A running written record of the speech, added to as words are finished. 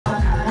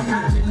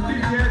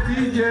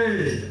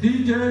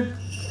DJ,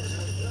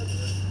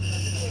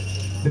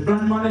 the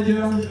brand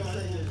manager,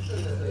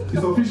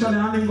 is officially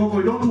handing over.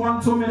 We don't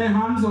want so many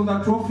hands on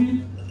that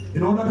trophy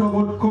in order to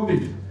avoid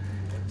COVID.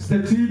 It's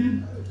the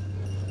team,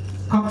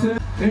 captain,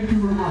 thank you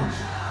very much.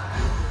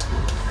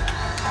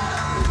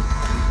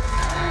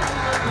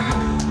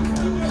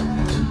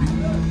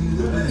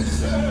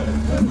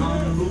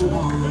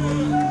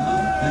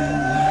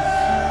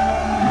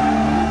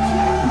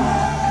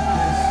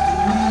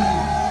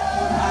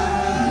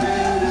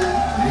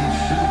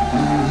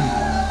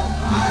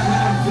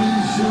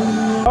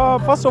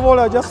 First of all,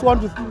 I just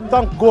want to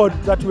thank God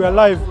that we are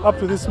alive up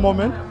to this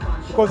moment,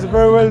 because you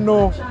very well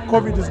know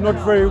COVID is not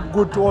very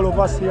good to all of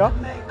us here,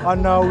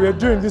 and we are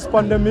during this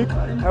pandemic.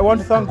 I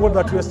want to thank God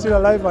that we are still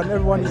alive and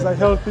everyone is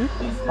healthy.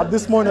 At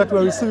this moment that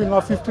we are receiving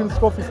our 15th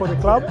trophy for the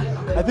club,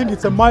 I think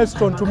it's a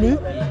milestone to me,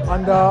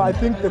 and I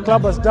think the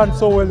club has done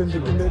so well in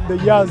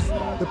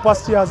the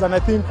past years, and I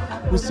think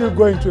we're still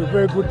going to a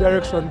very good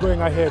direction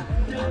going ahead.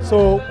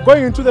 So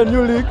going into the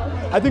new league,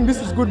 I think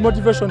this is good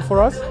motivation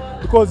for us,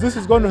 because this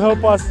is going to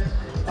help us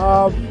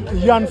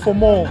yearn for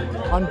more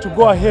and to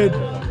go ahead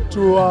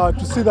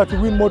to see that we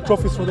win more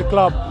trophies for the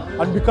club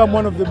and become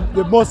one of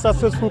the most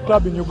successful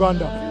clubs in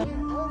Uganda.